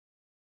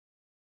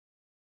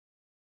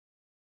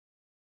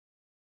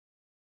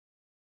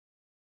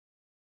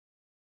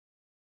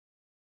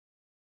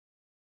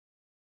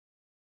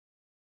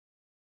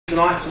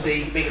Tonight will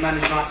be Meet the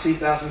Manager Night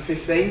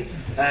 2015.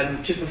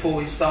 Just before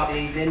we start the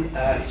evening,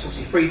 it's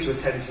obviously free to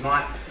attend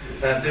tonight.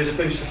 There's a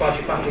booster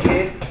budget bucket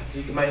here, so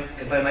you can make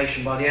a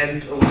donation by the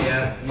end. All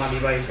the money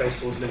raised goes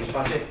towards Lou's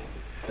budget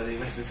for the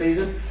rest of the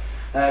season.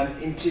 To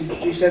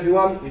introduce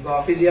everyone, we've got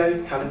our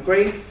physio, Callum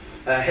Green,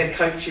 head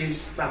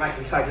coaches, Matt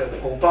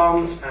McIntyre, Paul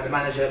Barnes, and the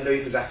manager,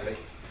 Louis Fazackerley.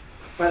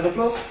 Round of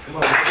applause.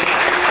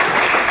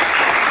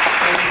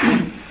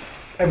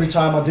 Every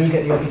time I do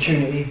get the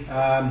opportunity,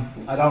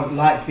 I don't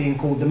like being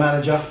called the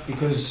manager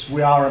because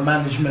we are a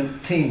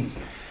management team.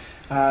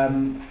 I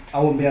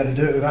wouldn't be able to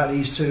do it without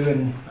these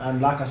two, and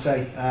like I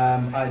say,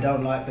 I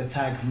don't like the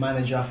tag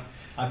manager.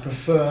 I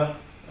prefer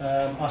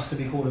us to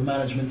be called a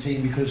management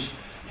team because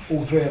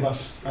all three of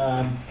us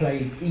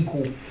play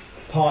equal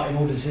part in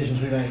all the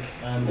decisions we make,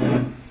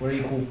 and we're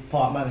equal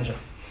part manager.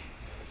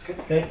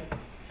 Okay?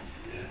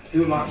 Who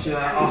would like to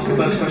ask the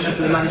first question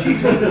for the managing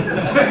team?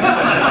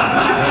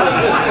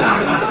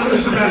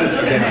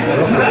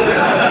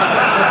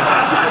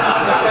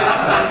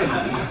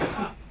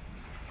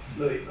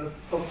 Louis,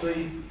 of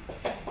the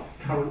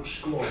current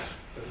squad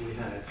that we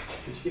have,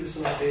 could you give us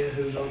an idea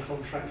who's on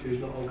contract, who's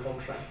not on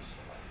contract?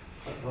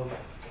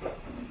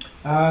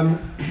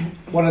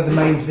 One of the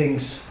main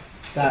things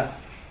that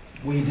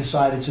we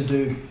decided to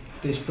do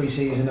this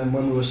pre-season and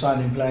when we were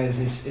signing players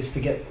is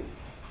to get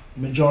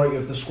majority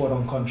of the squad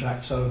on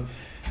contract, so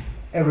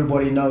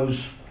everybody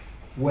knows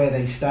where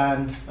they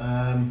stand.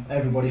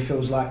 Everybody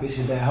feels like this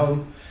is their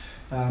home,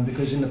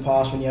 because in the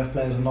past when you have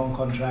players on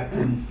non-contract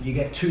and you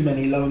get too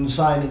many loan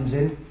signings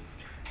in,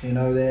 you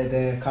know,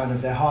 their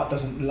heart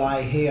doesn't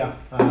lie here,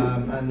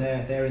 and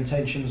their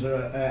intentions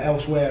are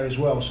elsewhere as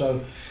well.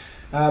 So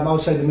I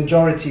would say the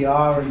majority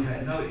are. You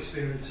had no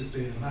experience of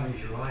being a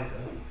manager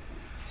either.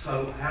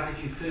 So how did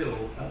you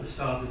feel at the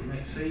start of the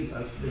next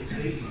season, this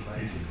season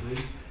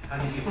basically? How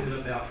did you feel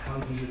about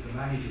coping with the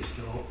manager's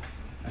job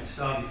and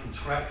starting from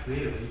scratch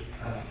really,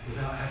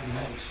 without having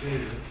that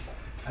experience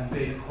and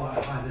being at quite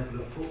a high level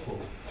of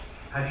football?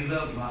 Have you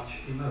learnt much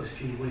in those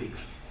few weeks?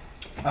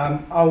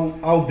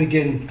 I'll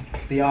begin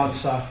the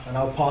answer and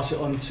I'll pass it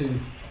on to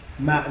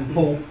Matt and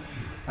Paul,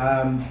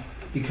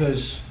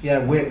 because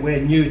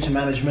we're new to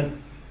management.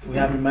 We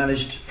haven't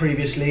managed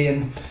previously,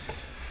 and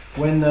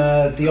when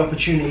the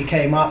opportunity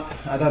came up,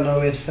 I don't know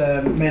if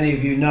many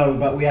of you know,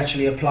 but we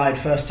actually applied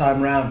first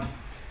time round.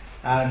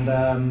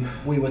 And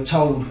we were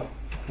told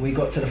we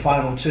got to the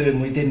final two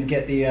and we didn't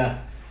get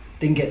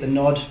the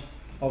nod.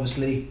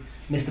 Obviously,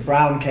 Mr.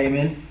 Brown came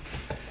in,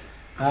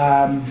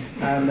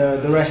 and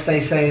the rest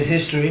they say is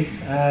history.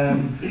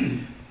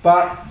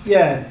 But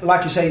yeah,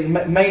 like you say,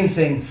 the main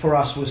thing for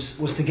us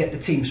was to get the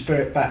team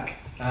spirit back,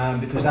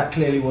 because that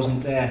clearly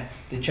wasn't there.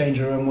 The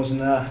changing room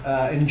wasn't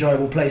an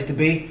enjoyable place to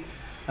be.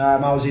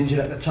 I was injured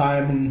at the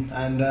time,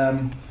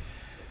 and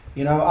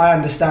you know, I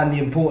understand the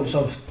importance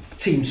of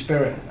team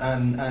spirit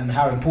and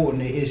how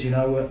important it is. You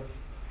know,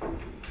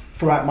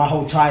 throughout my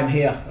whole time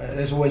here,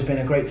 there's always been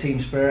a great team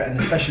spirit, and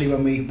especially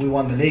when we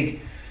won the league.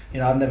 You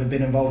know, I've never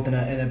been involved in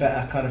a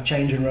better kind of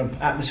changing room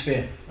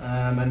atmosphere,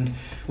 and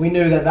we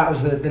knew that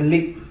was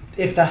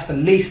if that's the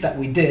least that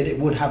we did, it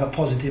would have a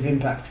positive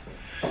impact.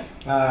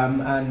 By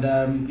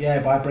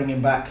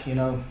bringing back, you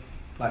know,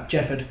 like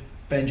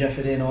Ben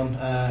Jefford in on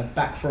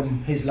back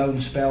from his loan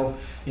spell,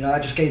 you know,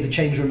 that just gave the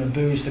change room a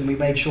boost, and we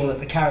made sure that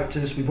the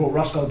characters, we brought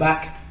Roscoe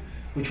back,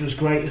 which was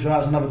great as well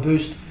as another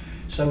boost.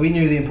 So we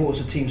knew the importance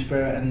of team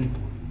spirit, and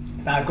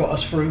that got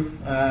us through,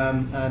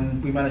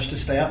 and we managed to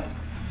stay up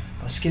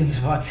by skins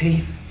of our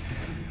teeth.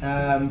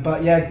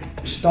 But yeah,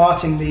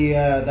 starting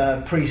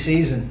the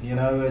pre-season, you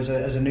know, as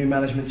a new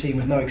management team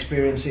with no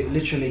experience, it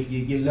literally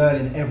you're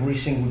learning every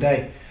single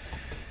day,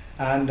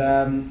 and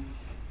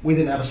we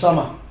didn't have a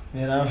summer,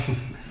 you know.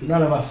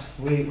 None of us.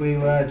 We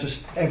were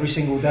just every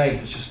single day,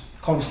 it was just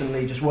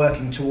constantly just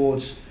working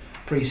towards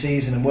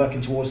pre-season and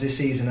working towards this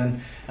season,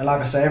 and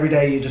like I say, every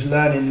day you're just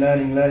learning,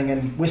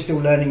 and we're still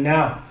learning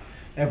now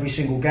every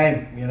single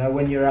game. You know,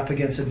 when you're up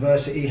against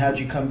adversity, how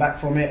do you come back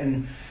from it?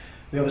 And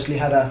we obviously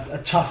had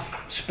a tough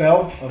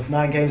spell of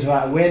 9 games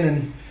without a win,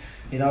 and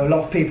you know, a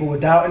lot of people were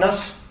doubting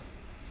us,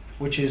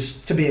 which is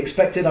to be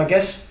expected, I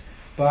guess,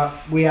 but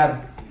we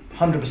had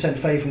 100%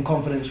 faith and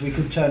confidence we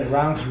could turn it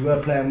around because we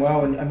were playing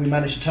well, and we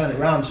managed to turn it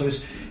around. So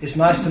it's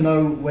nice to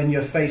know when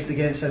you're faced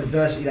against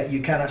adversity that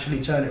you can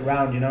actually turn it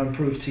around, you know, and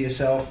prove to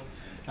yourself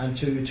and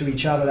to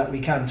each other that we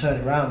can turn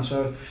it around.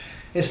 So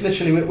it's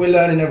literally, we're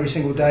learning every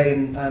single day,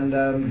 and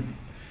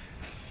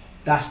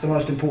that's the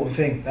most important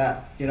thing,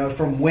 that, you know,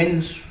 from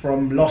wins,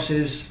 from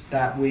losses,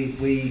 that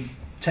we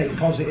take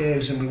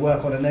positives and we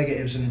work on the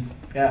negatives, and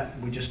yeah,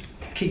 we just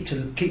keep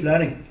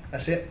learning.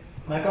 That's it.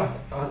 Michael?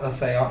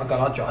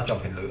 I'll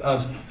jump in, Lou.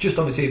 Just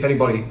obviously, if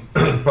anybody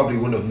probably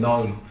wouldn't have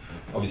known,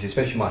 obviously,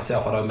 especially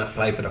myself, I don't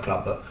play for the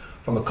club, but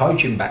from a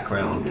coaching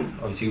background,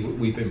 obviously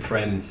we've been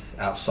friends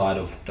outside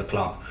of the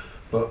club.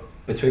 But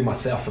between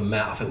myself and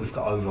Matt, I think we've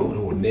got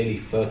over nearly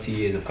 30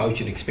 years of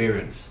coaching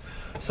experience.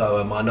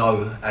 So I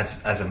know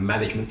as a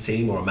management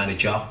team or a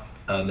manager,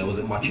 there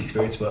wasn't much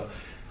experience, but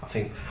I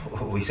think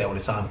we say all the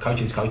time,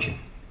 coaching's coaching.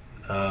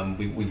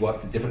 We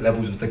worked at different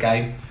levels of the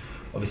game,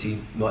 obviously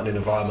not in an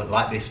environment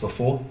like this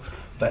before,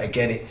 but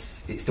again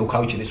it's still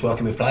coaching, it's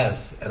working with players,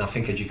 and I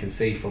think as you can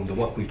see from the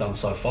work we've done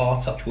so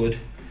far, touch wood,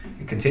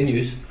 it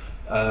continues,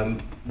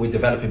 we're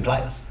developing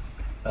players,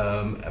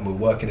 and we're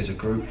working as a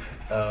group,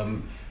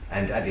 and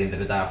at the end of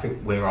the day I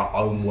think we're our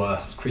own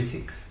worst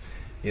critics,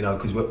 you know,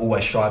 because we're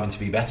always striving to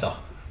be better,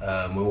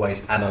 we're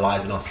always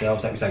analysing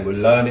ourselves, like we say, we're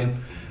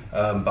learning,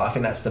 but I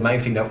think that's the main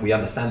thing, that we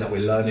understand that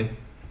we're learning,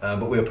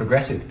 but we're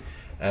progressing.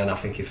 And I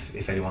think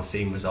if anyone's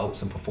seen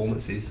results and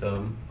performances,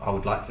 I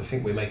would like to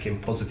think we're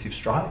making positive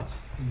strides.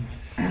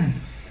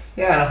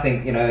 Yeah, and I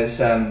think, you know, it's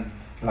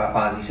like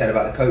Barnsley said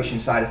about the coaching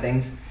side of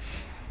things.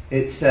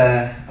 It's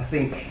I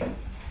think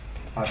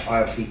I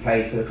obviously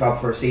played for the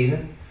club for a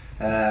season,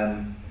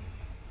 and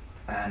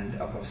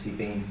I've obviously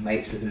been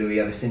mates with Louis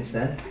ever since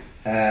then.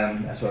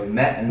 That's where we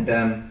met,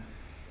 and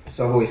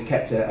so I've always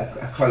kept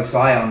a close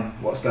eye on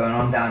what's going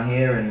on down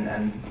here,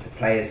 and the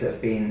players that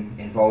have been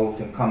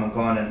involved and come and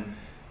gone, and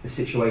the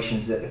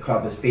situations that the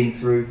club has been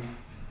through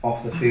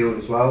off the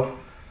field as well.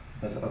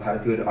 I've had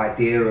a good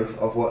idea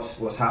of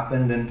what's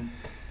happened, and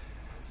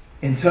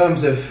in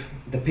terms of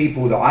the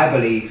people that I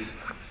believe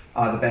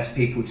are the best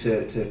people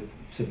to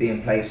be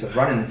in place of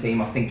running the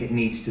team, I think it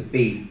needs to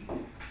be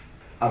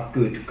a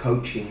good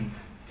coaching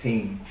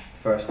team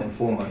first and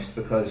foremost,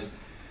 because,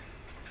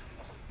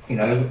 you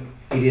know,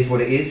 it is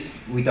what it is.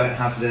 We don't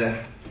have the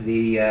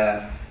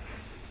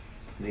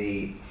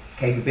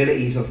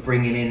capabilities of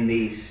bringing in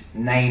these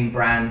name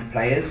brand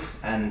players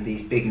and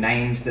these big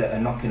names that are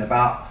knocking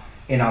about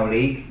in our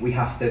league. We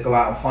have to go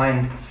out and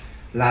find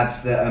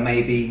lads that are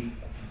maybe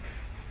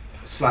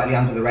slightly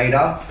under the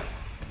radar,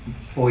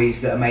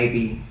 boys that are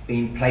maybe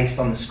being placed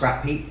on the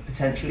scrap heap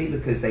potentially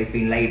because they've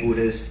been labelled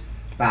as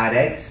bad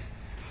eggs,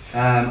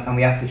 and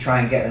we have to try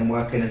and get them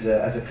working as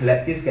a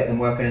collective, get them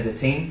working as a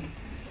team.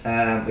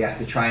 We have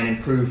to try and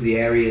improve the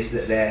areas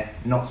that they're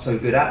not so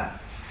good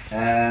at,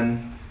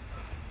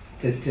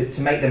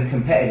 to make them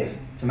competitive,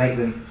 to make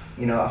them,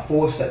 you know, a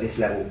force at this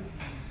level.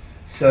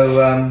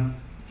 So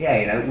yeah,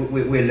 you know,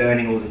 we're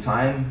learning all the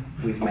time.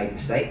 We've made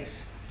mistakes.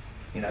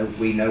 You know,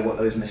 we know what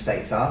those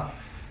mistakes are.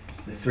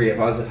 The three of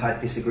us have had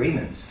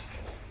disagreements,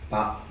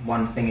 but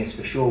one thing is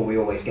for sure: we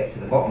always get to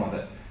the bottom of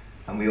it,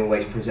 and we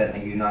always present a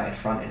united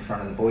front in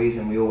front of the boys,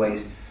 and we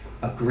always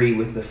agree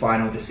with the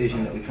final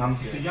decision that we come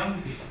to. It's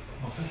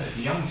I was going to say it's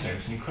a young team,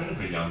 it's an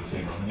incredibly young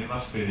team. I mean, it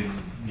must be the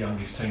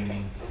youngest team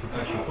in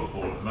professional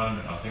football at the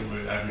moment. I think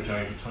we're average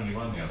age of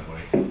 21 the other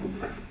week.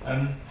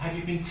 Have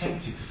you been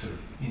tempted to sort of,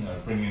 you know,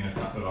 bring in a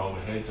couple of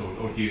older heads,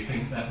 or do you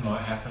think that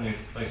might happen if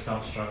they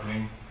start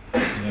struggling, you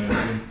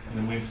know, in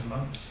the winter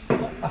months?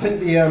 I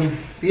think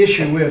the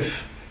issue with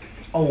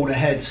older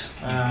heads,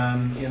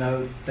 you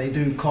know, they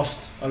do cost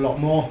a lot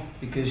more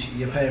because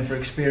you're paying for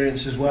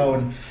experience as well.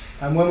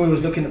 And when we was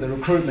looking at the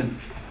recruitment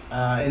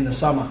in the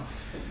summer,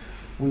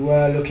 we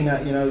were looking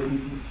at, you know,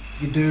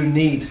 you do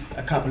need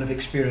a couple of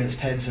experienced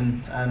heads,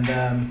 and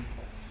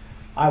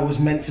I was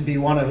meant to be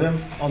one of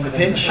them on the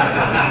pitch.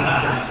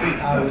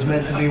 I was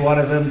meant to be one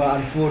of them, but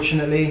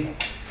unfortunately,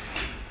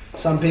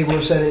 some people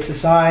have said it's a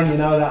sign, you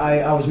know, that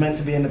I was meant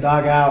to be in the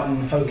dugout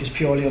and focus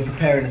purely on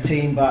preparing the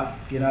team. But,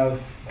 you know,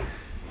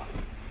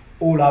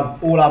 all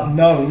I've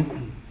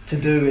known to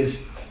do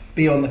is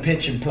be on the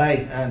pitch and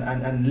play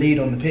and lead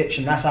on the pitch,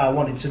 and that's how I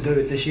wanted to do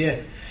it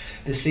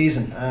this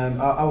season.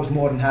 I was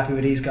more than happy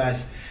with these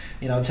guys,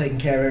 you know, taking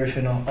care of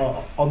everything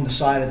on the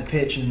side of the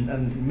pitch,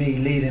 and me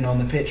leading on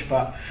the pitch.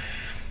 But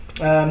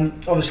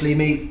obviously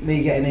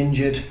me getting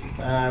injured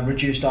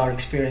reduced our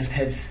experienced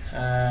heads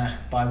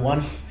by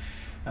one.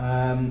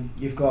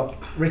 You've got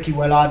Ricky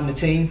Wellard in the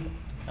team,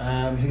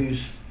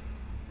 who's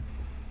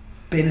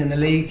been in the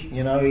league.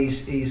 You know,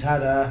 he's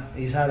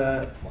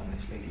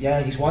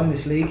won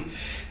this league.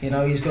 You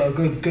know, he's got a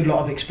good lot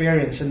of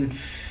experience, and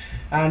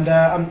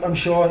I'm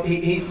sure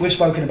we've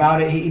spoken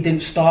about it. He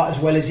didn't start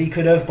as well as he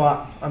could have,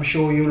 but I'm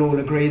sure you'll all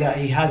agree that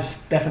he has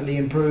definitely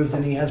improved,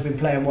 and he has been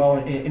playing well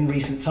in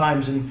recent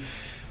times. And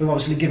we've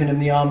obviously given him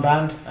the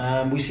armband.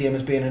 We see him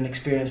as being an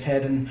experienced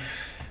head, and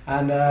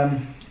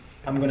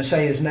I'm going to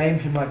say his name.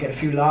 He might get a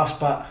few laughs,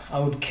 but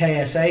old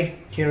KSA,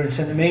 Kieran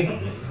sent to me.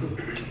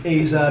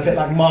 He's a bit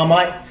like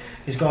Marmite.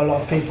 He's got a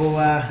lot of people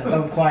that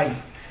don't quite,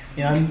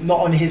 you know, not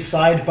on his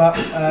side, but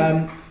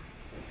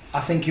I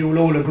think you'll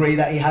all agree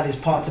that he had his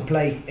part to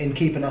play in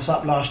keeping us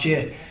up last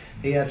year.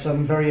 He had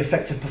some very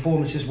effective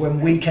performances when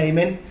we came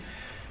in,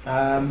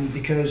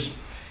 because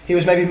he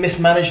was maybe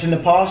mismanaged in the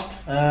past,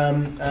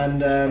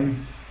 and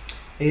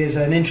he is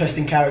an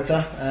interesting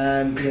character,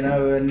 you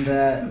know, and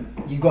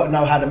you've got to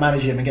know how to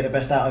manage him and get the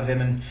best out of him.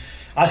 And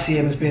I see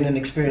him as being an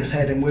experienced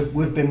head, and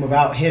we've been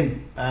without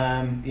him,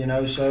 you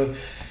know. So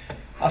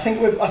I think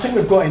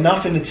we've got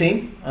enough in the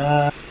team.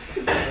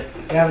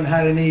 We haven't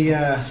had any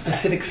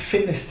specific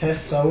fitness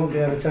tests, so I won't be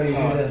able to tell you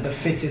who the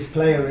fittest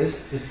player is.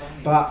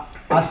 But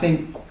I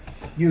think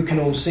you can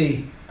all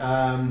see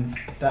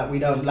that we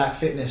don't lack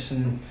fitness,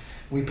 and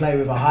we play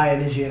with a high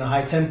energy and a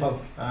high tempo.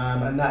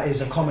 And that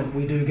is a comment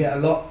we do get a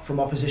lot from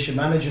opposition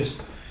managers.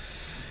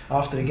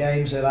 After the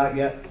games, they're like,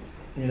 yeah,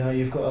 You know,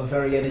 you've got a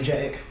very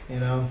energetic, you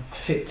know,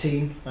 fit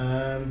team,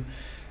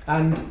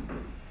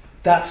 and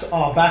that's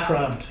our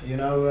background. You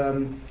know,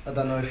 I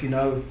don't know if you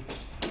know,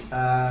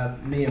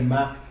 me and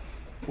Matt,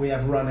 we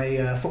have run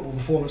a football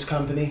performance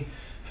company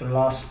for the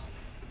last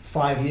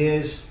 5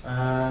 years,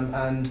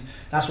 and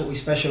that's what we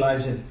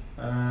specialise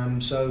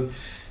in. So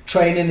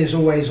training is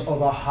always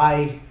of a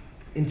high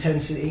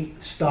intensity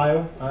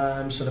style,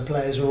 so the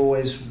players are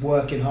always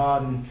working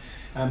hard,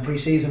 and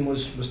pre-season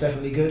was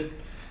definitely good.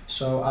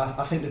 So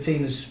I think the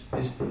team is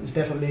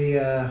definitely,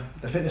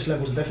 the fitness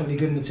levels are definitely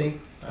good in the team,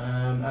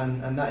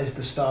 and that is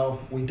the style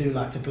we do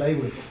like to play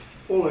with.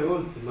 Following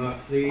on from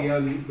that,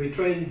 we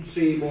train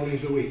 3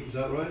 mornings a week, is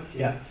that right?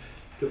 Yeah.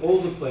 Do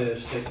all the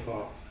players take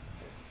part?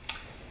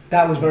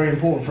 That was very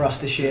important for us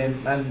this year,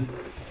 and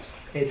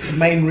it's the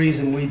main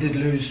reason we did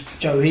lose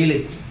Joe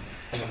Healy,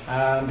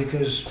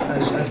 because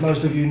as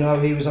most of you know,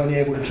 he was only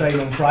able to train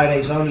on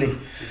Fridays only,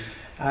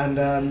 and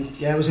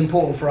yeah, it was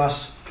important for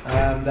us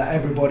that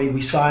everybody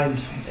we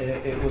signed,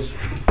 it was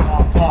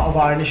part of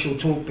our initial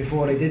talk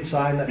before they did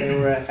sign, that they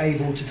were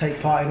able to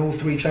take part in all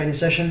 3 training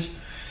sessions,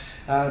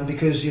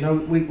 because, you know,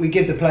 we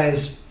give the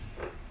players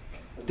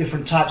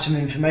different types of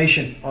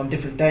information on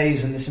different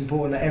days, and it's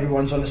important that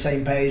everyone's on the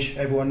same page,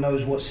 everyone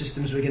knows what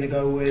systems we're going to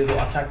go with, what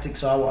our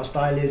tactics are, what our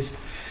style is,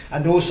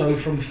 and also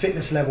from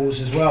fitness levels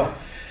as well.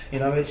 You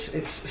know, it's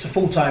a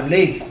full-time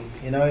league.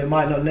 You know, it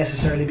might not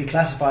necessarily be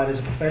classified as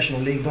a professional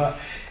league, but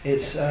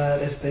it's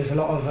there's a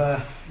lot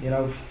of you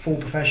know, full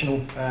professional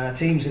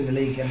teams in the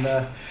league,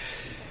 and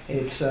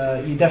it's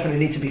you definitely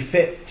need to be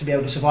fit to be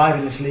able to survive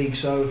in this league.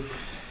 So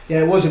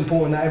yeah, it was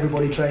important that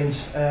everybody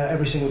trains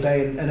every single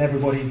day, and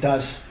everybody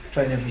does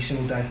train every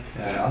single day.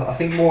 I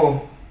think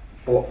more,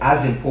 or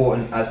as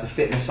important as the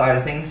fitness side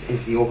of things,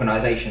 is the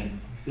organisation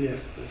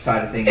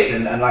side of things,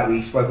 and like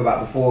we spoke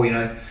about before, you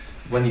know,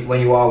 when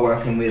you are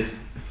working with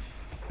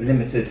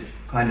limited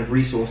kind of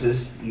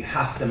resources, you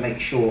have to make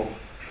sure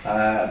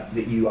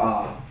that you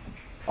are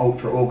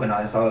ultra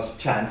organised. I was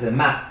chatting to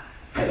Matt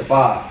at the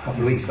bar a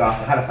couple of weeks ago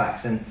after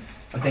Halifax, and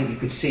I think you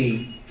could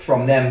see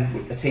from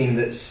them a team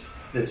that's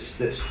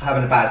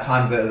having a bad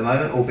time of it at the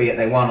moment, albeit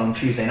they won on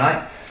Tuesday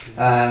night.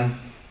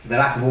 The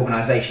lack of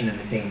organisation in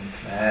the team.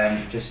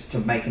 Just to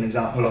make an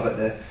example of it,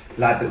 the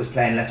lad that was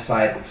playing left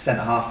side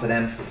centre half for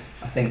them,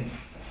 I think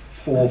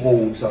 4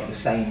 balls of the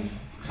same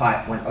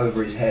type went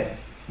over his head,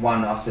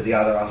 one after the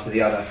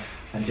other,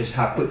 and just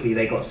how quickly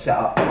they got set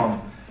up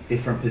from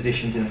different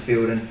positions in the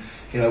field. And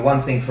you know,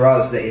 one thing for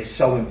us that is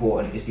so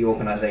important is the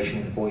organisation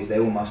of the boys. They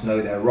all must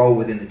know their role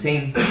within the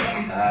team.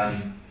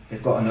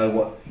 They've got to know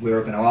what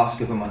we're going to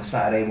ask of them on a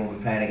Saturday when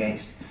we're playing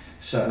against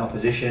certain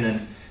opposition,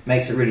 and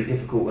makes it really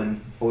difficult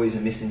when boys are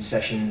missing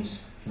sessions,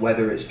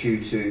 whether it's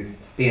due to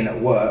being at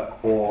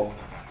work, or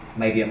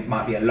maybe it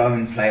might be a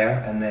loan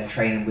player and they're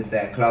training with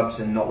their clubs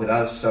and not with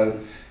us. So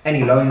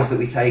any loans that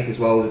we take as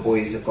well, the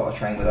boys have got to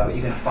train with us.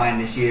 You're going to find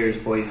this year is,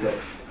 boys, that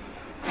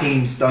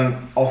teams don't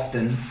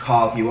often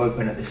carve you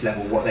open at this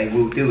level. What they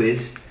will do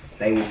is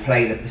they will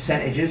play the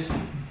percentages,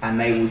 and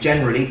they will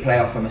generally play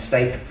off a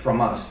mistake from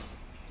us,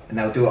 and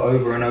they'll do it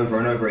over and over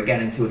and over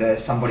again until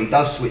somebody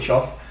does switch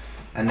off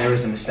and there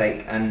is a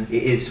mistake, and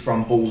it is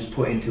from balls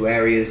put into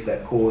areas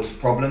that cause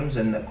problems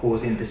and that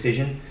cause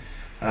indecision,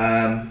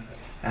 and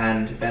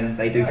then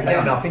they do play.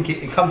 Again, I think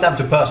it comes down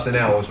to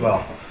personnel as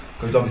well,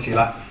 because obviously,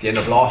 like at the end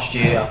of last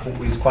year, I thought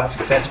we was quite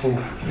successful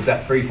with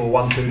that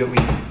 3-4-1-2 that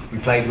we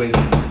played with.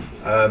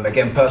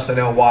 Again,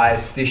 personnel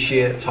wise, this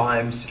year at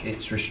times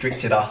it's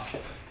restricted us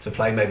to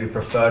play maybe a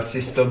preferred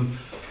system,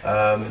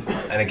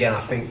 and again,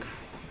 I think,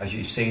 as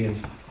you've seen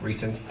in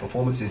recent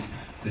performances,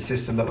 the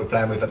system that we're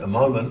playing with at the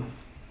moment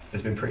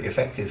has been pretty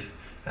effective,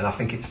 and I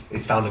think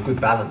it's found a good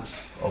balance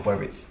of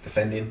whether it's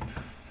defending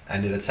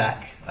and in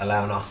attack,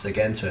 allowing us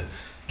again to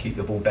keep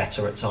the ball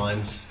better at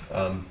times,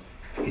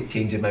 hit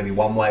teams in maybe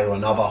one way or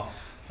another,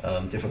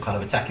 different kind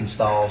of attacking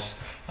styles.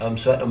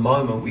 So at the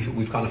moment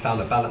we've kind of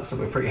found a balance that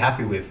we're pretty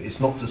happy with.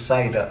 It's not to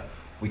say that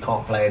we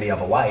can't play any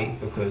other way,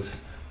 because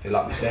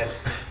like we said,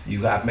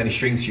 you have many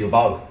strings to your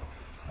bow,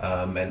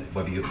 and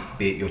whether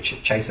you're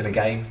chasing a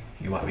game,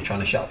 you might be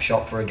trying to shut up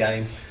shop for a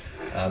game.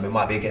 It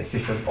might be against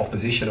different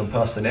opposition and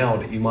personnel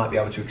that you might be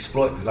able to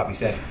exploit, because like we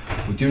said,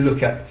 we do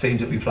look at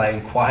teams that we play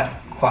in quite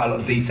a lot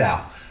of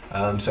detail.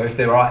 So if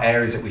there are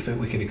areas that we think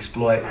we can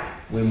exploit,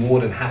 we're more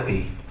than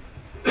happy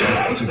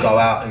to go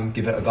out and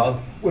give it a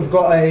go. We've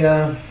got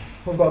a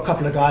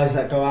couple of guys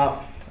that go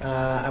out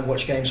and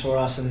watch games for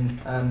us,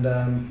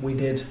 and we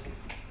did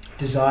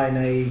design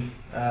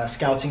a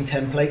scouting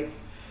template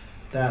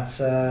that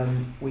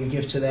we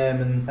give to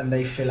them, and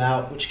they fill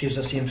out, which gives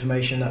us the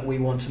information that we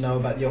want to know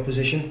about the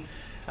opposition.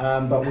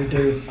 But we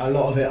do a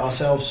lot of it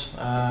ourselves,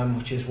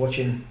 which is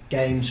watching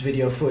games,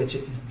 video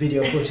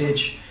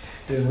footage,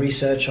 doing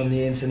research on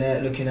the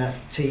internet, looking at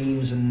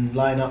teams and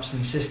lineups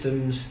and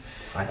systems.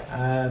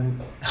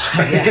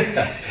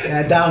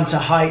 Down to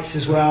heights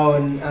as well,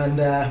 and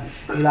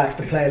he likes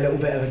to play a little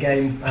bit of a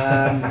game.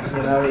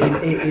 You know,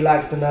 he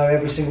likes to know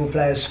every single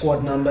player's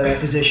squad number, their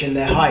position,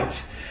 their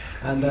height.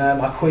 and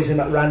I quiz him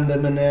at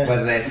random, and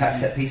whether they attack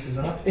set pieces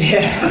or not.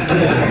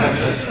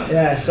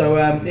 Yeah.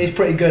 So he's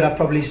pretty good. I'd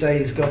probably say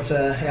he's got.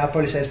 I'd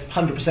probably say it's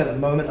 100% at the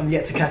moment. I'm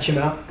yet to catch him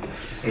out.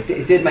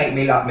 It did make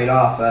me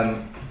laugh.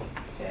 A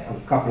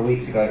couple of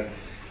weeks ago,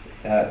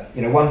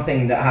 one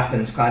thing that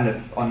happens kind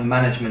of on the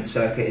management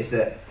circuit is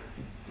that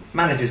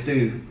managers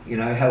do,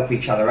 help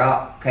each other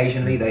out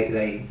occasionally.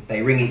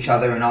 They ring each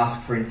other and ask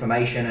for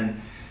information,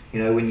 and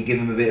when you give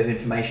them a bit of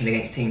information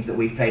against teams that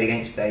we've played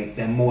against,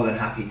 they're more than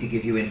happy to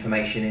give you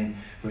information in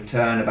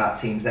return about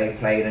teams they've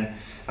played. And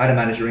I had a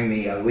manager ring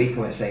me the other week, I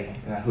won't say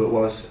who it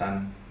was,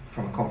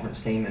 from a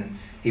conference team, and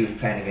he was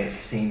playing against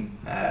a team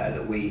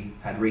that we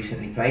had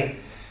recently played,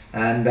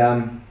 and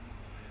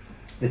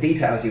the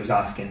details he was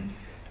asking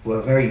were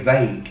very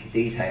vague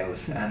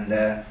details, and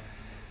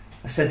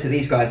I said to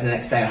these guys the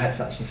next day, I had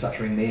such and such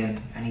ring me,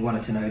 and he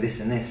wanted to know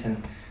this and this,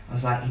 and I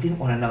was like, he didn't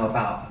want to know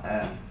about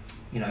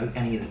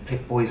any of the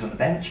pick boys on the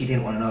bench. He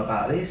didn't want to know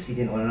about this. He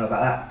didn't want to know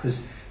about that, because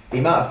the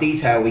amount of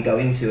detail we go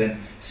into, and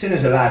as soon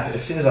as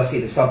I see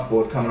the sub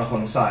board coming up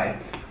on the side,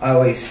 I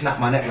always snap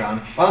my neck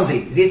round.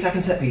 Barnsley, is he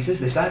attacking set pieces?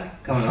 This lad,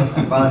 coming on,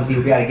 and Barnsley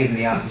will be able to give me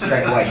the answer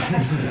straight away.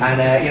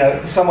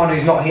 And someone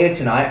who's not here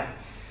tonight,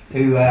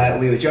 who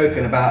we were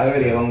joking about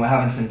earlier when we were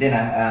having some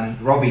dinner,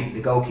 Robbie,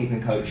 the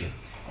goalkeeping coach,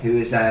 who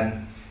is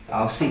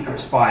our secret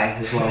spy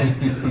as well.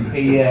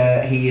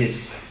 He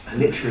is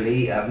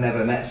literally, I've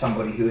never met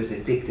somebody who is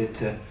addicted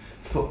to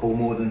football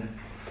more than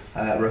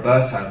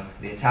Roberto,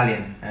 the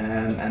Italian,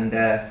 and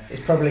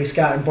he's probably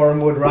scouting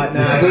Bournemouth right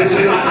now.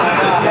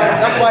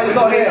 That's why he's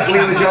not here. We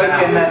were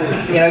joking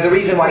that the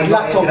reason why he's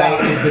not here today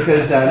is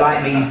because,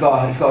 like me, he's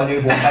got a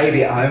newborn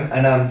baby at home,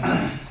 and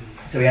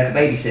so he had to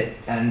babysit,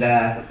 and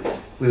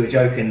we were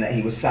joking that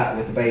he was sat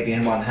with the baby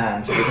in one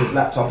hand with his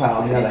laptop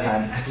out on the other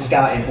hand,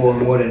 scouting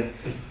Bournemouth. And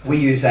we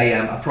use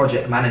a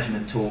project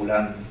management tool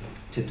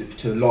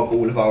to log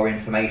all of our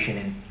information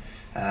in,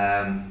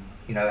 and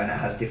it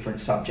has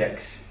different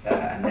subjects,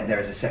 and then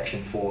there is a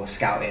section for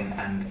scouting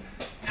and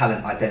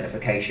talent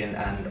identification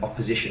and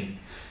opposition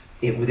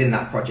within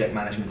that project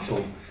management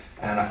tool.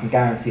 And I can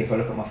guarantee, if I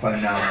look at my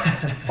phone now,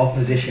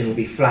 opposition will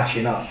be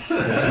flashing up.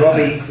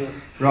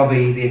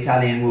 Robbie, the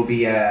Italian, will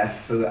be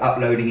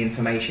uploading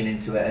information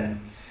into it, and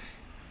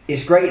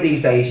it's great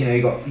these days.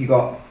 You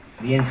got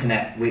the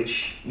internet,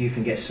 which you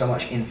can get so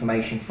much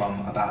information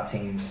from about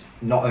teams.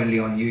 Not only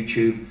on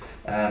YouTube,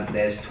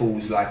 there's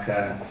tools like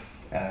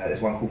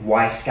there's one called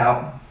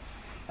Y-Scout,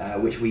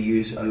 which we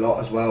use a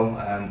lot as well,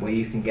 where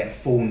you can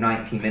get full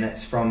 90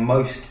 minutes from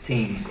most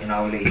teams in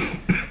our league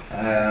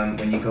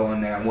when you go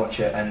on there and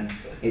watch it. And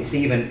it's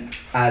even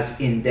as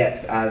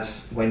in-depth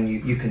as when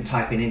you can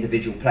type in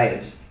individual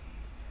players,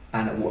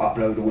 and it will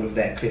upload all of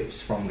their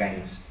clips from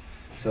games.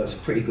 So it's a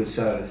pretty good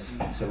service.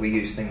 So we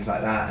use things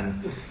like that,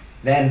 and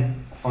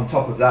then on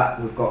top of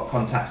that, we've got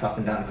contacts up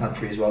and down the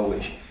country as well,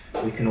 which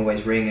we can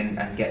always ring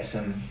and get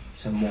some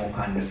more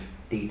kind of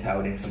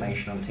detailed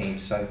information on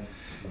teams. So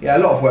yeah, a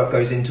lot of work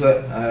goes into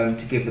it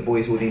to give the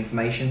boys all the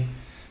information.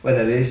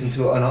 Whether they listen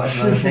to it or not is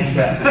another thing,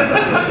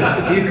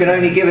 but you can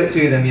only give it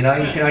to them. You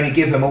can only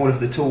give them all of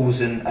the tools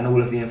and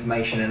all of the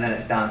information, and then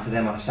it's down to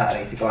them on a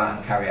Saturday to go out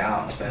and carry it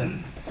out.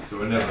 So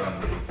we're never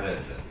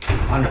underprepared then.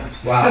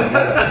 Wow,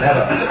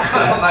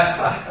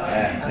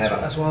 never.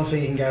 That's one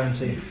thing you can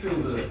guarantee. Do you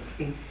feel that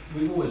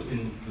we've always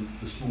been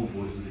the small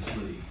boys of this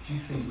league? Do you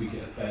think we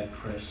get a bad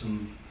press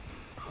and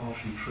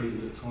harshly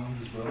treated at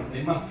times as well?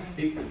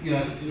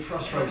 It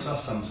frustrates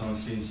us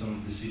sometimes seeing some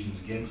of the decisions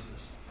against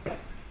us,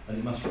 and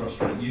it must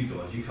frustrate you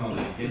guys. You can't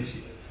go against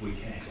it, we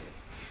can.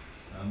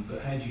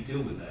 But how do you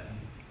deal with that?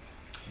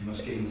 You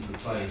must get into the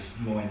players'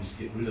 minds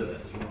to get rid of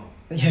that as well.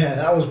 Yeah,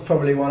 that was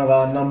probably one of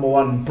our number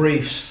one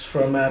briefs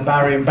from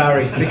Barry and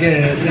Barry at the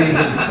beginning of the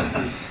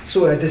season.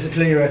 Sort of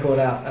disciplinary record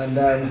out,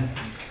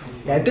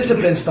 and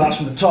discipline starts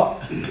from the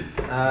top,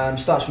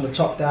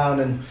 down,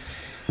 and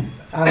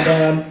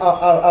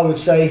I would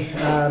say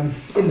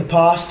in the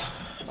past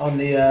on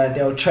the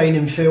old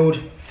training field,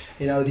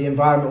 the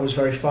environment was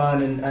very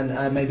fun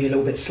and maybe a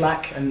little bit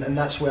slack, and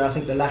that's where I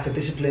think the lack of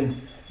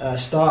discipline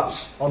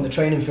starts on the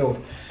training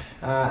field,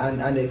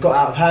 and it got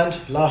out of hand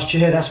last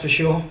year, that's for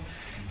sure.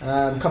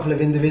 A couple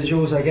of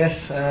individuals, I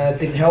guess,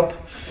 didn't help.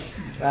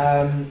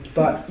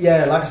 But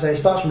yeah, like I say, it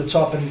starts from the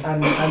top,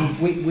 and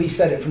we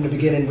said it from the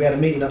beginning. We had a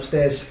meeting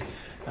upstairs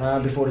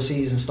before the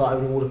season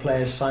started with all the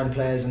players, signed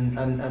players,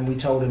 and we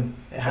told them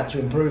it had to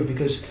improve,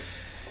 because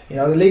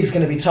the league's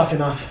going to be tough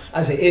enough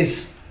as it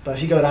is, but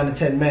if you go down to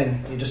 10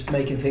 men, you're just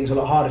making things a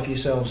lot harder for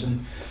yourselves.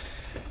 And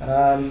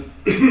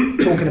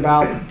talking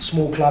about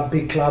small club,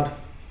 big club,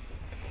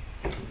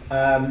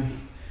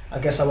 I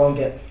guess I won't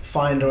get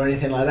fined or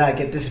anything like that,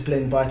 get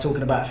disciplined by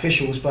talking about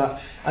officials,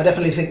 but I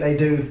definitely think they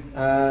do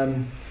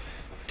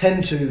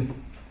tend to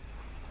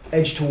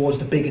edge towards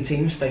the bigger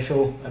teams. They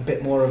feel a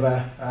bit more of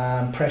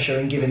a pressure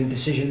in giving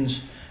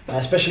decisions,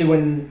 especially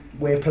when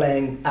we're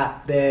playing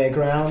at their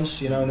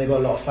grounds, and they've got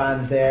a lot of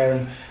fans there,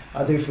 and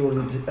I do feel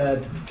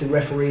that the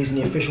referees and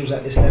the officials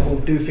at this level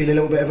do feel a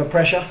little bit of a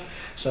pressure.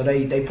 So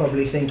they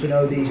probably think, you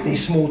know,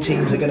 these small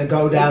teams are going to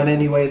go down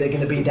anyway, they're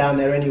going to be down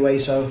there anyway,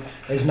 so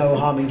there's no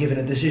harm in giving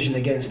a decision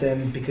against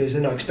them because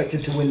they're not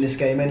expected to win this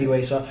game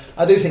anyway. So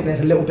I do think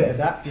there's a little bit of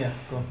that. Yeah,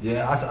 go on.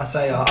 Yeah,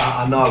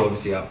 I know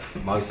obviously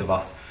most of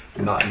us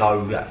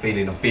know that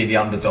feeling of being the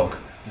underdog.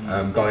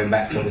 Going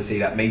back to obviously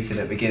that meeting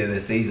at the beginning of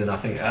the season, I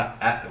think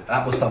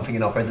that was something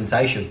in our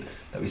presentation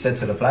that we said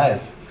to the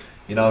players,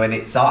 you know, and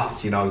it's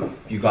us, you know,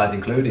 you guys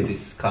included,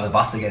 it's kind of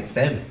us against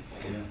them.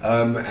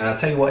 And I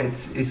tell you what,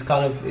 it's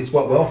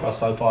worked well for us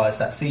so far. It's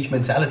that siege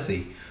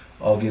mentality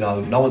of, you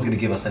know, no one's going to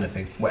give us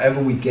anything.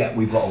 Whatever we get,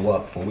 we've got to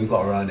work for, we've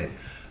got to earn it.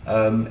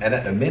 And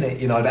at the minute,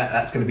 you know,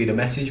 that's going to be the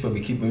message when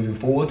we keep moving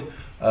forward.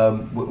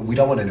 We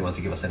don't want anyone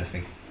to give us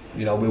anything.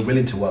 You know, we're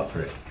willing to work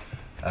for it.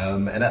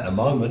 And at the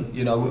moment,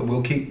 you know,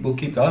 we'll keep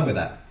going with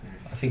that.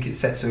 I think it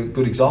sets a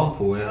good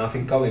example, and I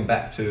think going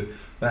back to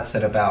Matt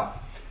said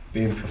about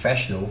being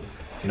professional,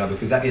 you know,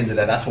 because at the end of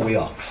the day, that's what we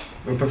are.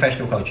 We're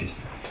professional coaches.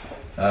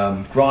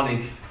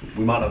 Granted,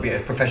 we might not be a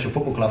professional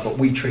football club, but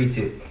we treat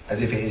it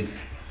as if it is.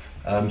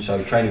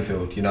 So training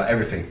field, you know,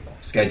 everything,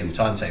 schedule,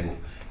 timetable,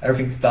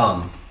 everything's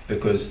done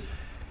because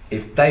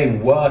if they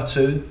were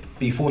to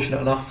be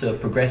fortunate enough to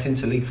progress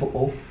into league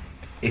football,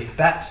 if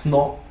that's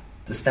not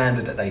the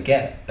standard that they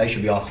get, they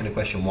should be asking the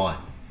question why.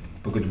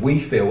 Because we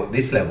feel at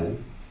this level,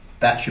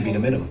 that should be the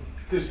minimum.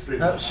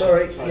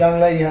 Sorry, young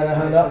lady had her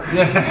hand up.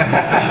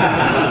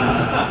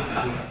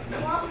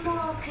 What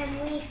more can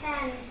we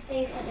fans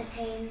do for the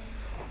team?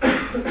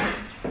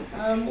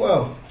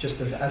 Well, just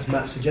as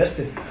Matt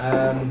suggested,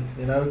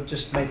 you know,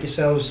 just make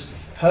yourselves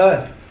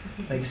heard.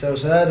 Make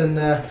yourselves heard, and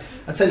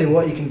I tell you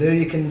what you can do.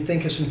 You can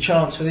think of some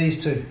chants for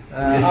these two.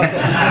 I've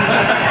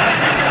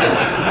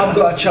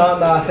got a chant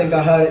that I think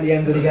I heard at the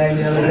end of the game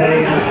the other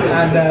day,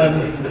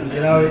 and you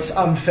know, it's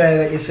unfair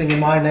that you're singing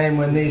my name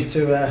when these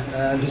two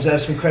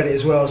deserve some credit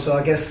as well. So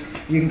I guess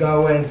you can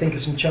go away and think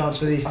of some chants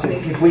for these two. I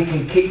think if we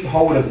can keep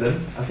hold of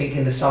them, I think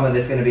in the summer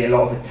there's going to be a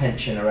lot of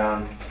attention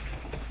around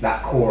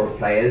that core of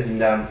players,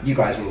 and you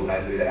guys will all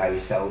know who they are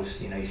yourselves.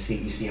 You know, you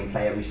see them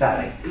play every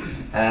Saturday.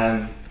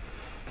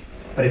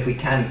 But if we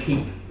can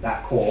keep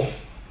that core,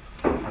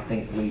 I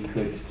think we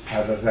could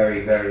have a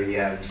very, very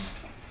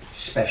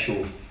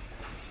special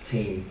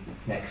team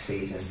next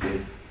season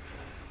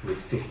with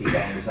 50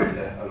 games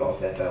under a lot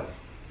of their belt.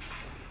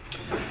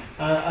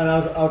 And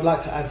I'd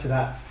like to add to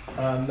that,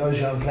 those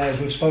young players,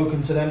 we've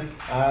spoken to them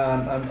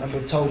and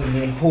we've told them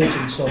the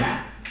importance of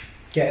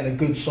getting a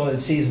good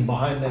solid season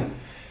behind them,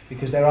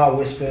 because there are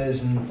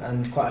whispers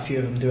and quite a few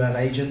of them do have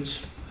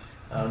agents.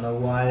 I don't know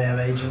why they have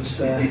agents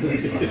at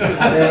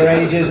their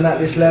ages and at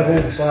this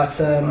level, but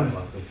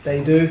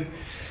they do.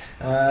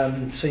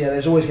 So yeah,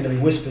 there's always going to be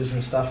whispers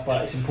and stuff,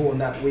 but it's important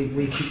that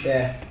we keep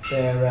their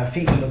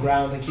feet on the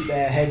ground and keep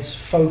their heads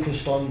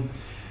focused on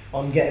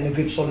getting a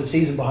good solid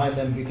season behind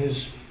them,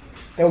 because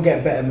they'll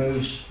get better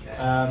moves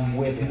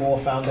with more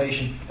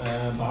foundation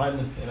behind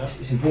them. You know?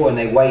 It's important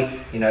they wait,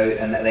 you know,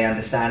 and that they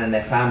understand, and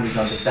their families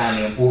understand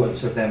the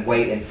importance of them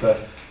waiting for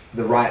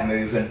the right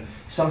move. And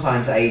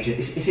sometimes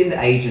it's in the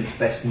agent's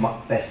best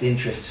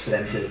interests for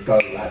them to go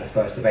at the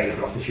first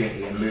available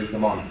opportunity and move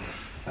them on.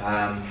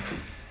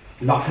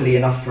 Luckily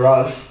enough for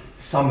us,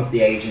 some of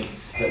the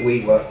agents that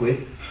we work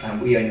with,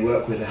 and we only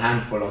work with a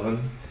handful of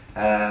them,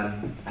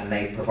 and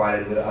they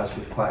provided with us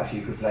with quite a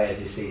few good players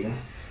this season.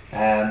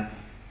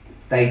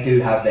 They do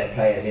have their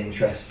players'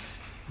 interests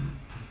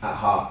at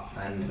heart,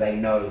 and they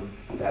know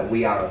that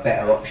we are a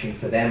better option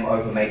for them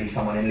over maybe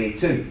someone in League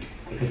Two,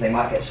 because they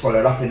might get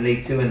swallowed up in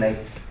League Two and they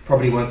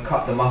probably won't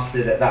cut the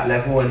mustard at that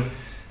level,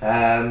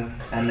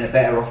 and they're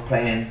better off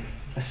playing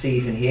a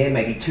season here,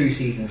 maybe 2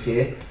 seasons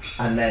here,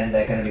 and then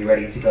they're going to be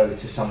ready to go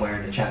to somewhere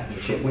in the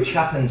Championship, which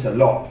happens a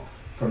lot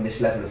from this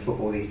level of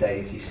football these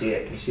days. You see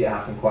it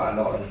happen quite a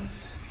lot, and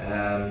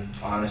I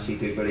honestly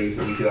do believe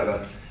that we do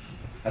have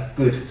a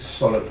good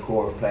solid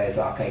core of players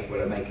that are capable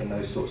of making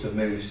those sorts of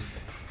moves,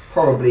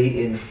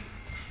 probably in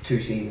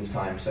 2 seasons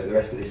time, so the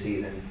rest of this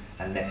season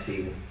and next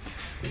season,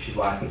 which is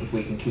why I think if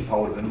we can keep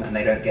hold of them and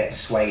they don't get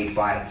swayed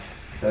by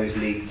those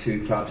League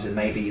Two clubs and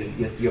maybe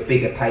your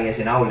bigger players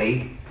in our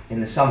league in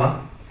the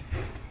summer,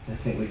 I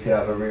think we could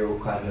have a real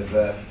kind of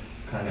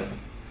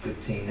good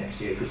team next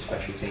year, good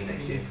special team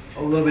next year.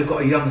 Although we've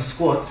got a young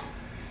squad,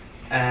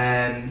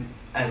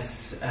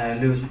 as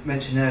Lewis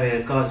mentioned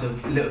earlier, guys are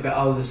a little bit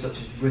older,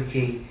 such as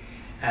Ricky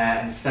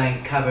and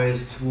Saint Cabba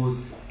is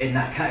towards in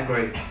that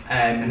category.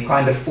 And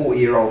kind of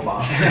 40-year-old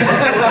mark.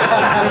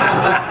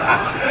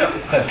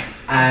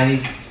 And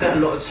he's spent a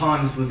lot of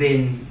times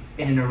in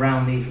and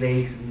around these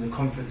leagues in the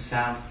Conference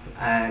South,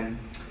 and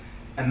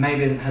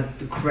maybe hasn't had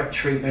the correct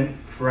treatment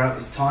throughout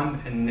his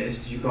time. And as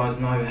you guys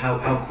know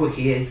how quick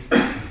he is,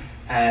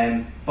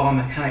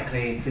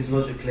 biomechanically and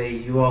physiologically,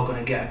 you are going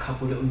to get a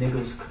couple little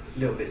niggles,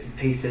 little bits and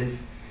pieces,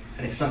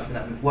 and it's something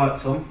that we've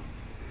worked on.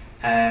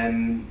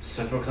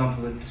 So for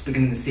example, at the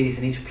beginning of the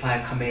season, each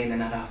player come in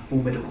and had a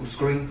full medical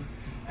screen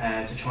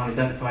to try and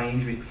identify any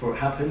injuries before it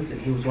happened, and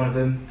he was one of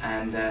them.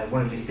 And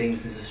one of his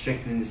things is a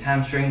strengthening his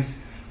hamstrings,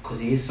 because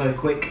he is so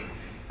quick,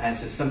 and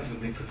so it's something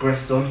that we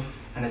progressed on.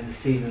 and as the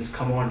season's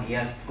come on, he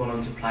has gone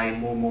on to play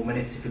more and more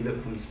minutes. If you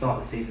look from the start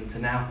of the season to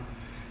now,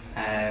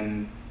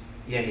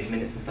 yeah, his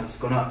minutes and stuff has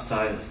gone up,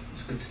 so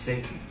it's good to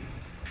see.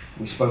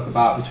 We spoke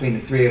about, between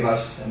the three of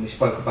us, and we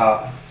spoke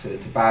about to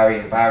Barry,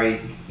 and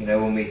Barry, you know,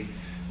 when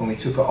we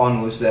took it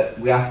on, was that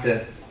we have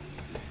to,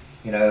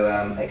 you know,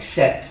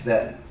 accept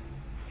that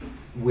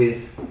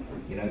with,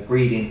 you know,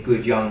 breeding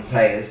good young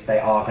players, they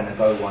are going to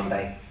go one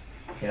day,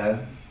 you know,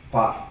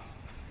 but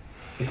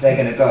if they're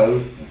going to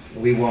go,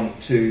 we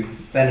want to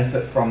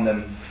benefit from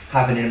them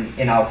having them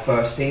in our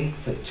first team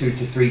for 2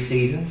 to 3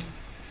 seasons,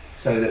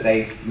 so that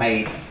they've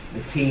made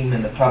the team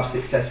and the club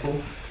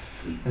successful.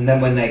 And then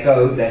when they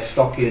go, their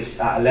stock is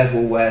at a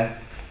level where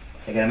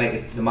they're going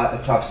to make the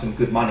club some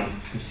good money,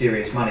 some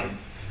serious money.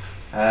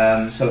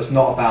 So it's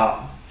not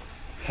about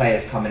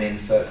players coming in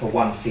for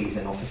 1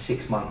 season or for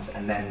 6 months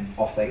and then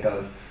off they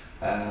go.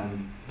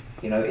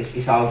 You know,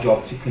 it's our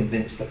job to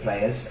convince the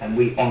players, and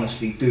we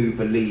honestly do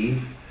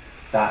believe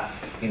that,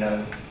 you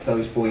know,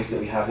 those boys that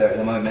we have there at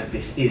the moment,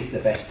 this is the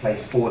best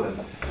place for them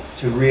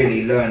to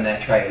really learn their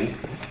trade.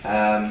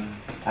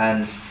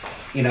 And,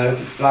 you know,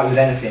 like with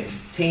anything,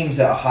 teams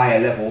at a higher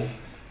level,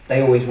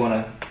 they always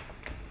want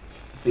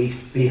to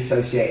be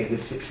associated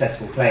with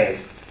successful players.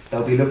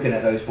 They'll be looking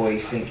at those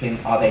boys thinking,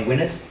 are they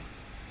winners?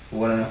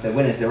 Well, I don't know if they're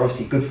winners. They're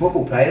obviously good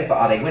football players, but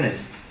are they winners?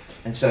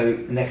 And so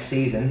next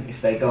season,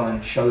 if they go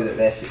and show that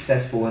they're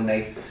successful and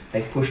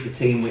they've pushed a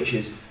team which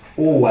is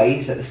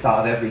always at the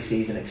start of every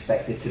season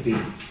expected to be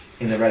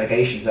in the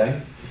relegation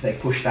zone, if they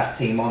push that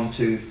team on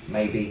to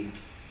maybe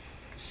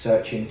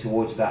searching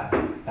towards that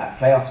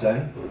playoff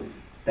zone,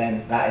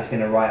 then that is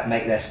going to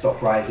make their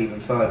stock rise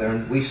even further.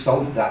 And we've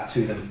sold that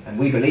to them, and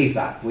we believe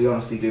that. We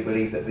honestly do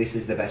believe that this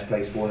is the best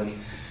place for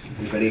them.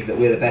 We believe that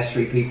we're the best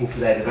 3 people for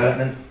their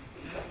development.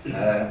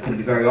 I'm going to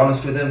be very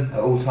honest with them at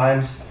all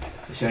times.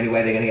 It's the only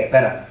way they're going to get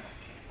better.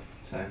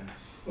 So,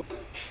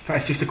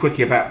 first, just a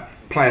quickie about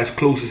players'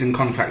 clauses in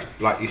contracts.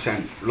 Like you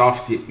said,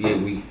 last year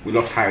we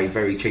lost Harry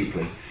very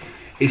cheaply.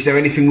 Is there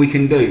anything we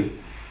can do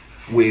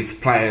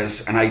with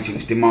players and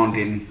agents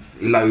demanding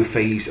low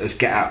fees as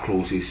get-out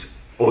clauses,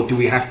 or do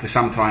we have to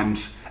sometimes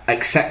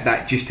accept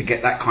that just to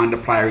get that kind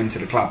of player into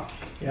the club?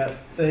 Yeah,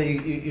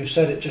 you've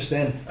said it just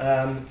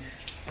then.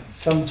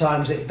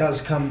 Sometimes it does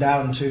come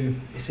down to,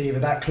 it's either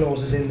that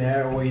clause is in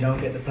there or you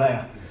don't get the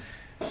player.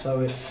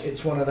 So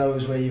it's one of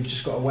those where you've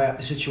just got to weigh up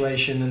the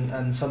situation,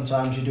 and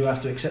sometimes you do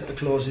have to accept the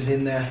clauses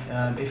in there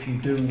if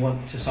you do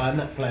want to sign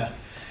that player.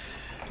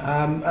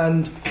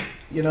 And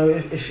you know,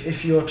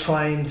 if you're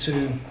trying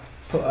to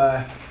put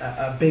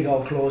a big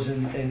old clause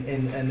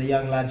in the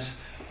young lads'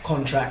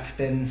 contracts,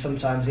 then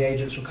sometimes the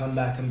agents will come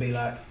back and be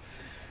like,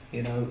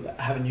 you know,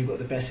 haven't you got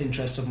the best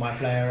interests of my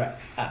player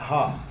at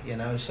heart? You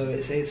know, so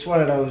it's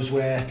one of those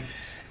where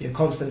you're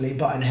constantly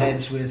butting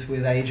heads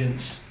with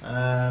agents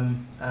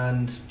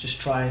and just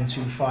trying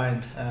to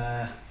find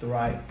the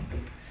right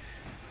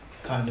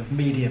kind of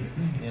medium,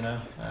 you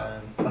know.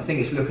 I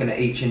think it's looking at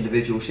each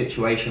individual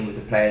situation with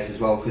the players as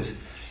well, because,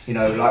 you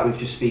know, like we've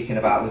just speaking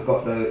about, we've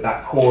got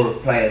that core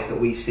of players that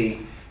we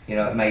see, you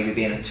know, maybe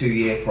being a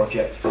 2-year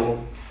project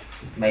or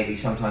maybe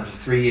sometimes a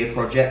 3-year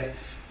project.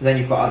 But then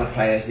you've got other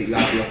players that you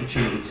have the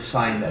opportunity to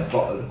sign that have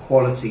got the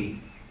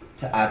quality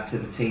to add to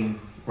the team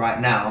right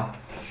now.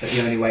 But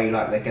the only way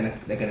like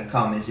they're gonna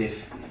come is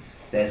if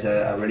there's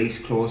a release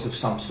clause of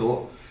some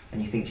sort,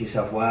 and you think to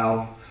yourself,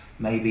 well,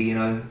 maybe, you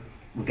know,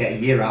 we'll get a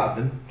year out of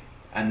them,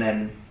 and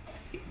then,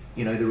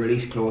 you know, the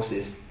release clause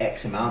is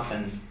X amount,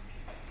 and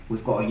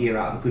we've got a year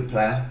out of a good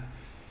player.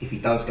 If he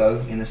does go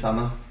in the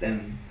summer,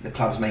 then the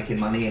club's making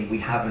money, and we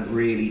haven't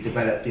really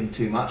developed him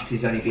too much because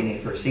he's only been here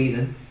for a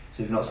season,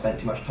 so we've not spent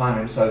too much time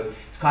on him. So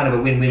it's kind of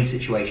a win-win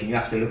situation. You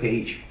have to look at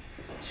each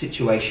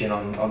situation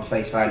on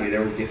face value.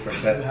 They're all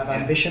different. But we have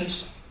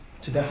ambitions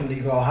to definitely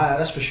go higher,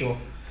 that's for sure.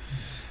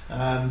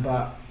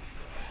 But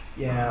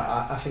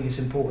yeah, I think it's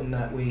important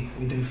that we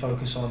do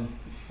focus on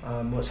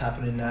what's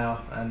happening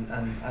now,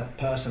 and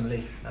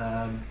personally,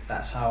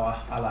 that's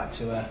how I like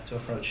to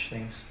approach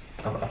things.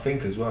 I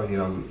think as well, you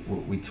know,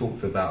 we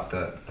talked about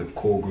the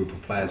core group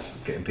of players,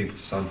 getting people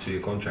to sign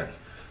 2-year contracts.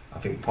 I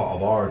think part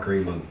of our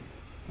agreement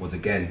was,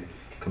 again,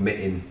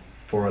 committing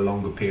for a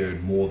longer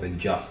period more than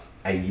just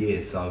a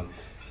year. So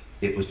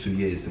it was 2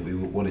 years that we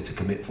wanted to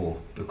commit for,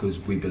 because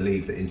we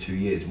believe that in 2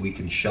 years we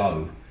can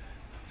show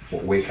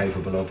what we're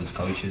capable of as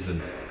coaches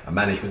and a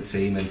management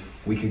team, and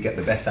we can get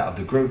the best out of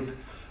the group.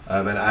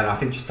 And I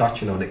think, just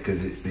touching on it,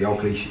 because it's the old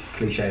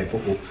cliche in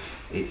football,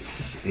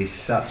 it's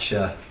such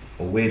a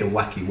weird and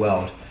wacky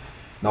world.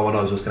 No one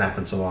knows what's going to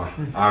happen tomorrow.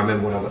 I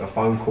remember when I got a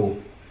phone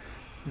call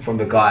from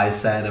the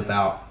guys saying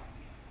about,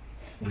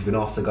 we've been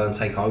asked to go and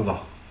take over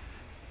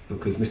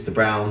because Mr.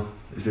 Brown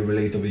has been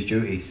relieved of his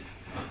duties.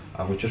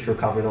 I was just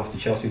recovering after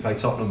Chelsea played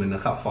Tottenham in the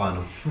cup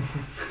final,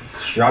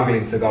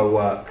 struggling to go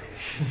work.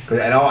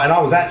 And I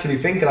was actually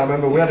thinking, I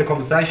remember we had a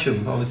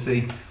conversation,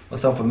 obviously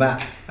myself and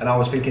Matt, and I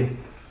was thinking,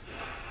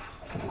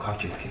 football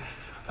coaches,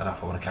 I don't know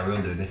if I want to carry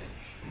on doing this.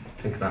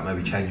 Think about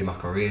maybe changing my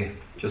career.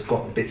 Just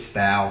got a bit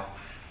stale.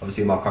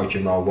 Obviously my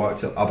coaching role,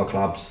 worked at other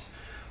clubs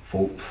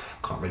thought,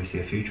 can't really see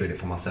a future in it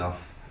for myself.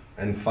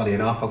 And funny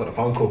enough, I got a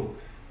phone call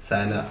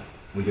saying that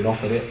we've been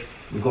offered it.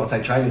 We've got to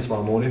take training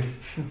tomorrow morning,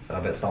 so I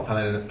better start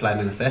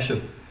planning a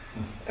session.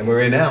 And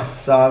we're here now.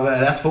 So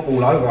that's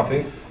football over, I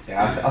think.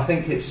 Yeah, I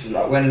think it's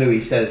like when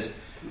Louis says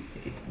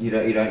you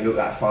don't look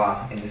that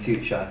far in the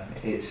future.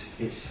 It's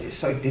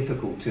so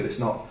difficult to. It's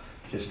not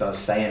just us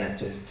saying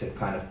it to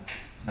kind of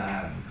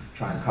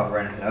try and cover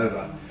anything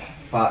over,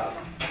 but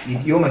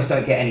you almost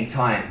don't get any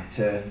time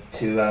to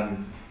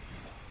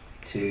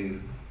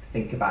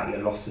think about your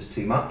losses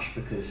too much,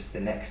 because the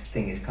next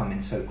thing is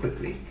coming so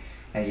quickly,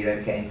 and you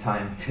don't get any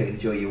time to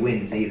enjoy your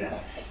wins either.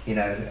 You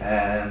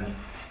know,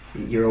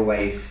 you're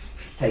always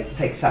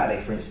take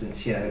Saturday for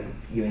instance. You know,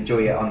 you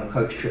enjoy it on the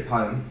coach trip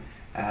home,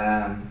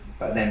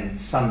 but then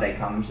Sunday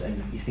comes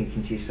and you're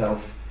thinking to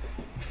yourself,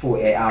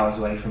 48 hours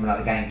away from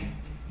another game.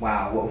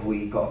 Wow, what have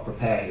we got to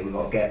prepare? We've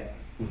got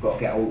to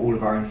get all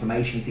of our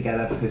information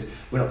together, because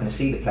we're not going to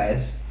see the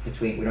players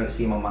we don't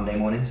see them on Monday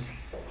mornings.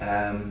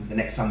 The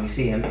next time we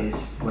see them is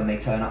when they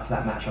turn up for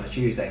that match on a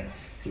Tuesday.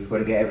 So we've got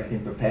to get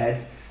everything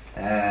prepared,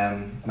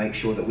 make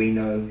sure that we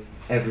know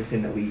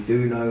everything that we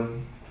do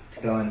know to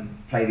go and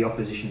play the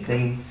opposition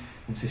team.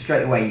 And so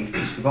straight away you've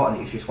just forgotten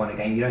that you've just won a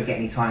game. You don't get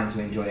any time to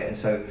enjoy it, and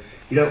so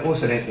you don't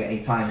get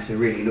any time to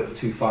really look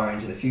too far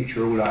into the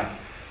future. All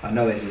I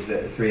know is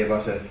that the three of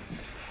us are,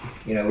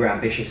 you know, we're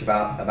ambitious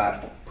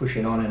about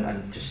pushing on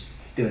and just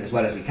doing as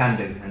well as we can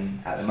do.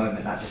 And at the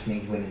moment that just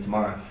means winning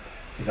tomorrow,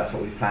 because that's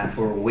what we've planned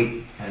for all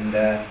week. And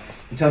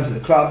in terms of the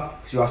club,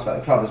 because you asked about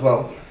the club as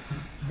well,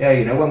 yeah,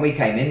 you know, when we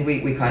came in,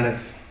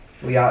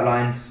 we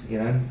outlined, you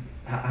know,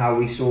 how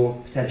we saw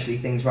potentially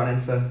things running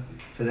for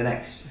the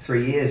next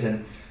 3 years,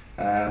 and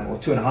or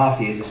 2.5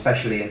 years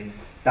especially, and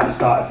that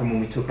started from when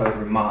we took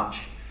over in March,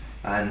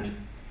 and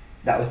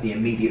that was the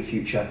immediate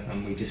future,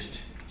 and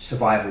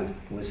survival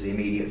was the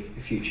immediate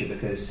future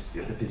because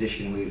of the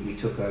position we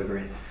took over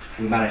in.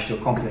 We managed to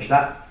accomplish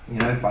that, you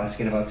know, by the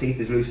skin of our teeth,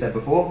 as Lou said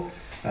before.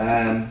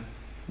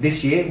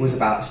 This year was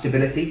about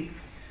stability.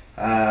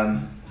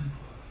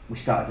 We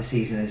started the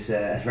season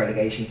as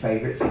relegation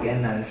favourites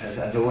again,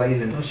 as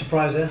always. And no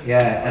surprise there.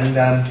 Yeah,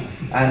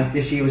 and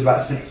this year was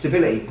about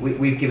stability.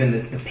 We've given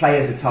the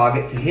players a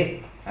target to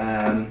hit.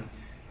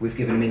 We've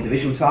given them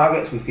individual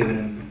targets. We've given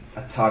them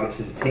targets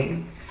as a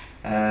team.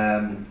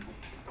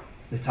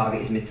 The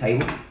target is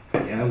mid-table.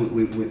 You know,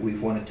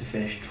 we've wanted to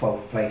finish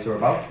 12th place or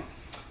above.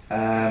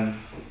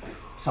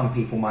 Some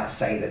people might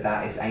say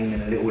that is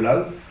aiming a little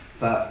low,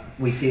 but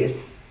we see it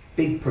as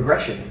big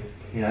progression.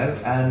 You know,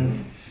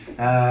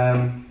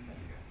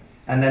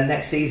 and then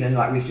next season,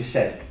 like we've just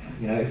said,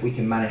 you know, if we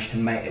can manage to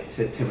make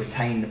it to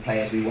retain the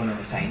players we want to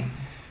retain,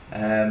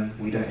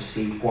 we don't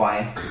see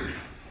why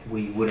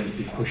we wouldn't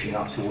be pushing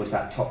up towards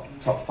that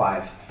top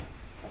five.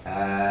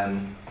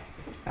 And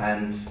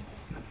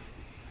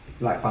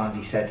like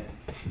Barnsley said,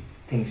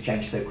 things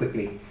change so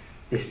quickly.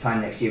 This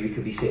time next year we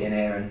could be sitting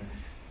here and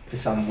for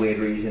some weird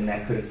reason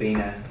there could have been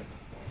a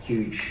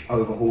huge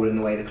overhaul in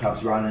the way the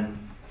club's run, and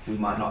we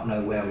might not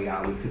know where we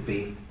are. We could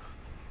be,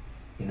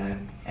 you know,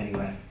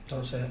 anywhere.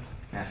 Don't say it.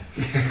 Yeah.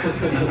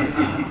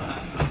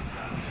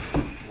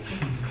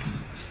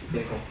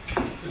 Yeah, cool.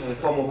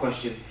 One more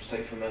question, just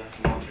take from Mark.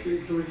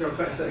 Can we go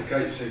back to that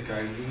Gateshead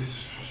game? This is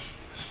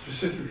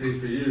specifically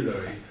for you,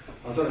 Louis.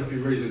 I don't know if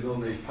you read it on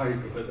the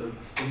paper, but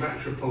the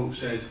match report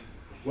said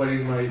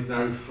Welling made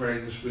no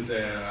friends with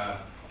their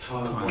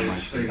time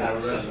wasting or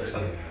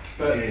whatever.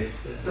 But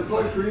the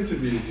bloke who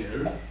interviewed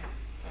you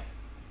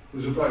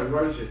was a bloke who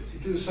wrote it. He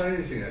didn't say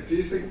anything. Do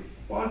you think,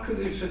 why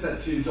couldn't he have said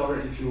that to you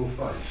directly to your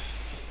face?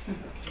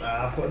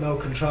 I've got no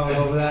control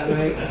over that,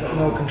 mate. I've got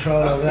no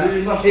control over that.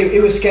 He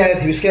was scared.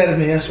 He was scared of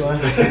me. That's why.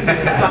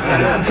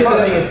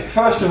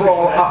 First of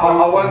all,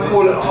 I won't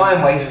call it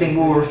time wasting.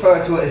 We'll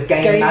refer to it as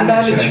game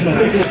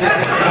management.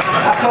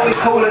 That's what we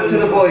call it to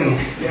the boys.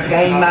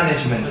 Game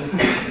management.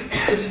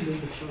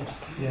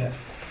 Yeah.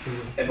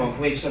 Everyone,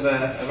 can we just have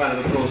a round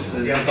of applause to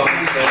the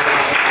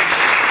guys?